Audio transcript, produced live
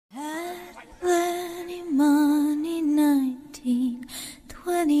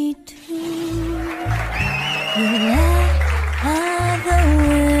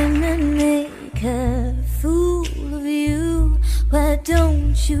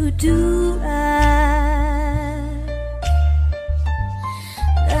you do right,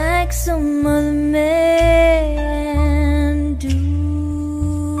 like some other man do.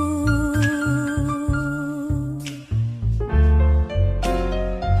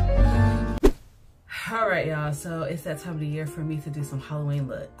 Alright y'all, so it's that time of the year for me to do some Halloween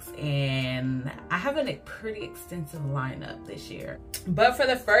looks, and I have a pretty extensive lineup this year. But for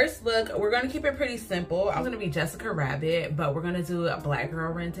the first look, we're going to keep it pretty simple. I'm going to be Jessica Rabbit, but we're going to do a black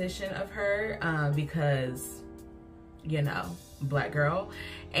girl rendition of her because, you know, black girl.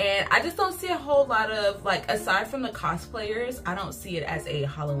 And I just don't see a whole lot of, like, aside from the cosplayers, I don't see it as a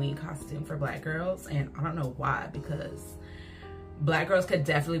Halloween costume for black girls. And I don't know why, because black girls could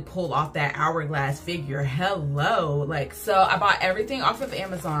definitely pull off that hourglass figure. Hello. Like, so I bought everything off of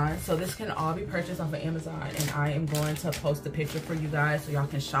Amazon. So this can all be purchased off of Amazon. And I am going to post a picture for you guys so y'all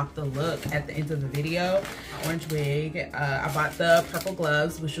can shop the look at the end of the video. Orange wig. I bought the purple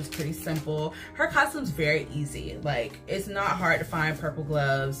gloves, which was pretty simple. Her costume's very easy. Like, it's not hard to find purple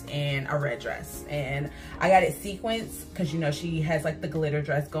gloves and a red dress. And I got it sequenced because, you know, she has like the glitter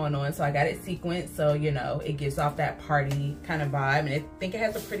dress going on. So I got it sequenced. So, you know, it gives off that party kind of vibe. And I think it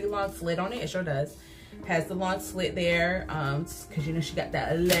has a pretty long slit on it. It sure does. Has the long slit there because, you know, she got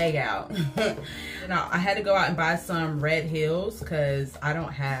that leg out. Now I had to go out and buy some red heels because I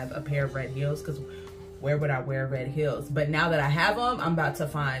don't have a pair of red heels, because where would I wear red heels? But now that I have them, I'm about to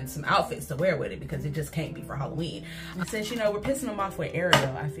find some outfits to wear with it because it just can't be for Halloween. And since, you know, we're pissing them off with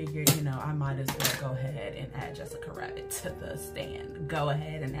Ariel, I figured, you know, I might as well go ahead and add Jessica Rabbit to the stand. Go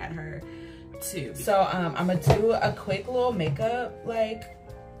ahead and add her too. So I'm gonna do a quick little makeup like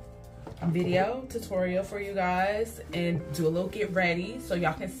video tutorial for you guys and do a little get ready so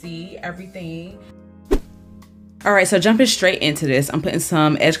y'all can see everything. All right, so jumping straight into this, I'm putting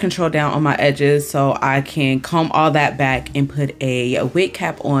some edge control down on my edges so I can comb all that back and put a wig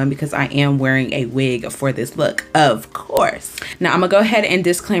cap on because I am wearing a wig for this look, of course. Now, I'm gonna go ahead and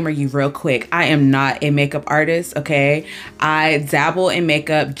disclaimer you real quick. I am not a makeup artist, okay? I dabble in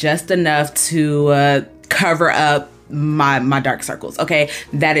makeup just enough to cover up my dark circles, okay?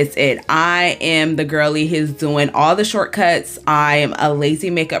 That is it. I am the girly who's doing all the shortcuts. I am a lazy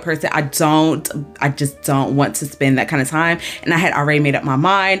makeup person. I just don't want to spend that kind of time. And I had already made up my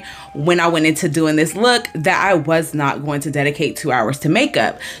mind when I went into doing this look that I was not going to dedicate 2 hours to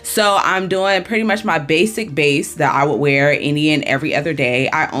makeup. So I'm doing pretty much my basic base that I would wear any and every other day.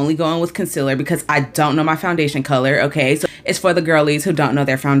 I only go in with concealer because I don't know my foundation color, okay? So it's for the girlies who don't know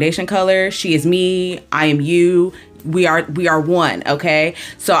their foundation color. She is me, I am you. We are one, okay?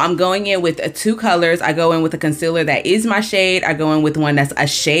 So I'm going in with 2 colors. I go in with a concealer that is my shade. I go in with one that's a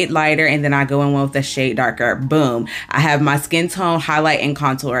shade lighter, and then I go in with a shade darker. Boom. I have my skin tone, highlight, and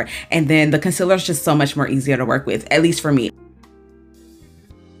contour. And then the concealer is just so much more easier to work with, at least for me.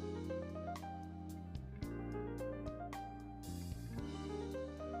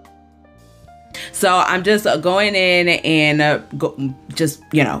 So I'm just going in and just,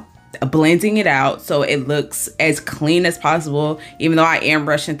 you know, blending it out so it looks as clean as possible, even though I am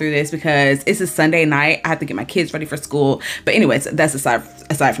rushing through this because it's a Sunday night. I have to get my kids ready for school. But anyways, that's aside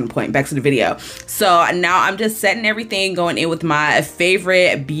from the point. Back to the video. So now I'm just setting everything, going in with my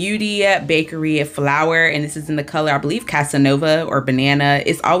favorite Beauty Bakery flower, and this is in the color, I believe, Casanova or Banana.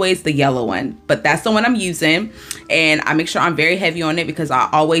 It's always the yellow one, but that's the one I'm using. And I make sure I'm very heavy on it because I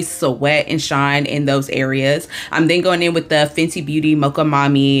always sweat and shine in those areas. I'm then going in with the Fenty Beauty Mocha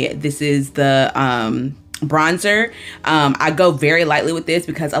Mami. This is the bronzer. I go very lightly with this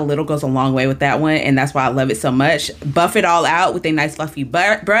because a little goes a long way with that one, and that's why I love it so much. Buff it all out with a nice fluffy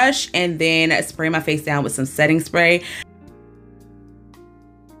brush, and then spray my face down with some setting spray.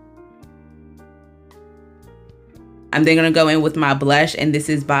 I'm then gonna go in with my blush, and this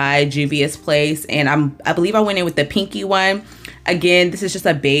is by Juvia's Place, and I believe I went in with the pinky one. Again, this is just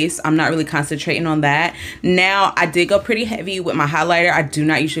a base. I'm not really concentrating on that. Now, I did go pretty heavy with my highlighter. I do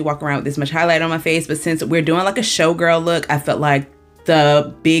not usually walk around with this much highlight on my face, but since we're doing like a showgirl look, I felt like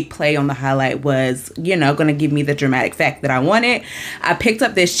the big play on the highlight was, you know, gonna give me the dramatic effect that I wanted. I picked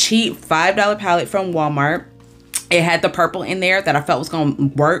up this cheap $5 palette from Walmart. It had the purple in there that I felt was going to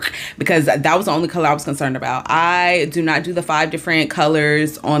work because that was the only color I was concerned about. I do not do the 5 different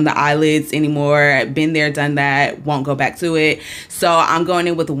colors on the eyelids anymore. Been there, done that, won't go back to it. So I'm going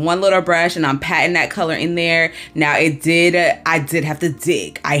in with one little brush and I'm patting that color in there. Now I did have to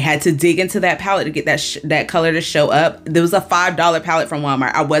dig. I had to dig into that palette to get that color to show up. There was a $5 palette from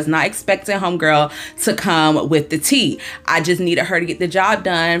Walmart. I was not expecting homegirl to come with the tea. I just needed her to get the job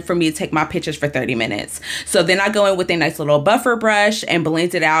done for me to take my pictures for 30 minutes. So then I go in with a nice little buffer brush and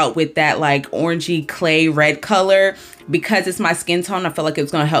blend it out with that like orangey clay red color. because it's my skin tone, I feel like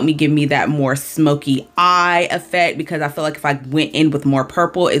it's going to help me give me that more smoky eye effect, because I feel like if I went in with more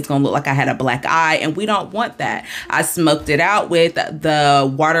purple, it's going to look like I had a black eye, and we don't want that. I smoked it out with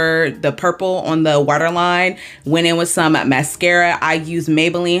the purple on the waterline, went in with some mascara. I used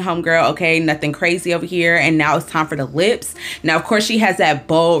Maybelline Homegirl, okay, nothing crazy over here. And now it's time for the lips. Now, of course, she has that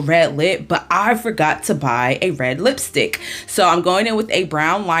bold red lip, but I forgot to buy a red lipstick. So I'm going in with a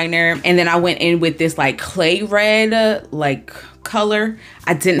brown liner, and then I went in with this like clay red, like color.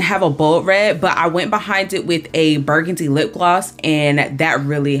 I didn't have a bold red, but I went behind it with a burgundy lip gloss, and that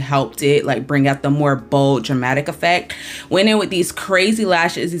really helped it like bring out the more bold dramatic effect. Went in with these crazy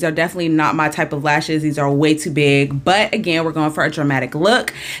lashes. These are definitely not my type of lashes. These are way too big, but again, we're going for a dramatic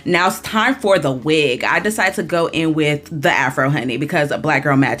look. Now it's time for the wig. I decided to go in with the Afro Honey because Black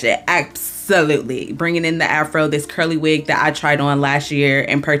Girl Magic. Absolutely bringing in the Afro, this curly wig that I tried on last year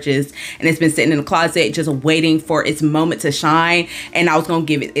and purchased, and it's been sitting in the closet just waiting for its moment to shine, and I was gonna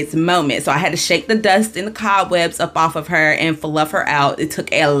give it its moment. So I had to shake the dust and the cobwebs up off of her and fluff her out. It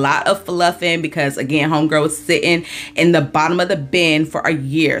took a lot of fluffing because again, homegirl was sitting in the bottom of the bin for a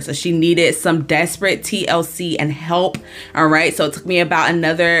year, so she needed some desperate TLC and help. All right, so it took me about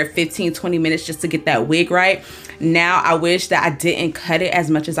another 15-20 minutes just to get that wig right. Now I wish that I didn't cut it as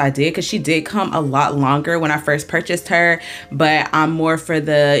much as I did, because she did come a lot longer when I first purchased her, but I'm more for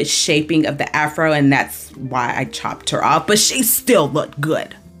the shaping of the Afro, and that's why I chopped her off, but she still looked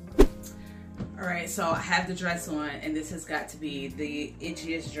good. All right, so I have the dress on, and this has got to be the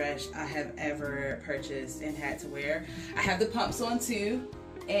itchiest dress I have ever purchased and had to wear. I have the pumps on too,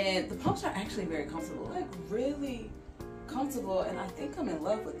 and the pumps are actually very comfortable, like really comfortable, and I think I'm in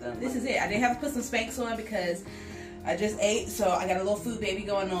love with them. This is it. I did have to put some Spanx on because I just ate, so I got a little food baby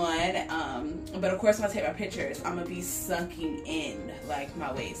going on. But of course, when I take my pictures, I'm gonna be sunking in like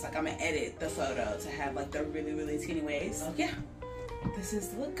my waist. Like I'm gonna edit the photo to have like the really, really teeny waist. So yeah, this is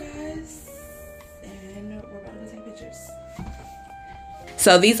the look, guys, and we're about to go take pictures.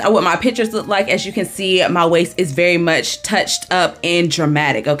 So these are what my pictures look like. As you can see, my waist is very much touched up and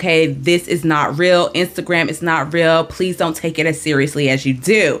dramatic, okay? This is not real. Instagram is not real. Please don't take it as seriously as you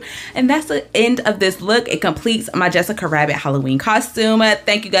do. And that's the end of this look. It completes my Jessica Rabbit Halloween costume.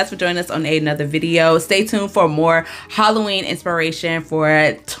 Thank you guys for joining us on another video. Stay tuned for more Halloween inspiration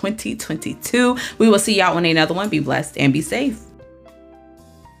for 2022. We will see y'all on another one. Be blessed and be safe.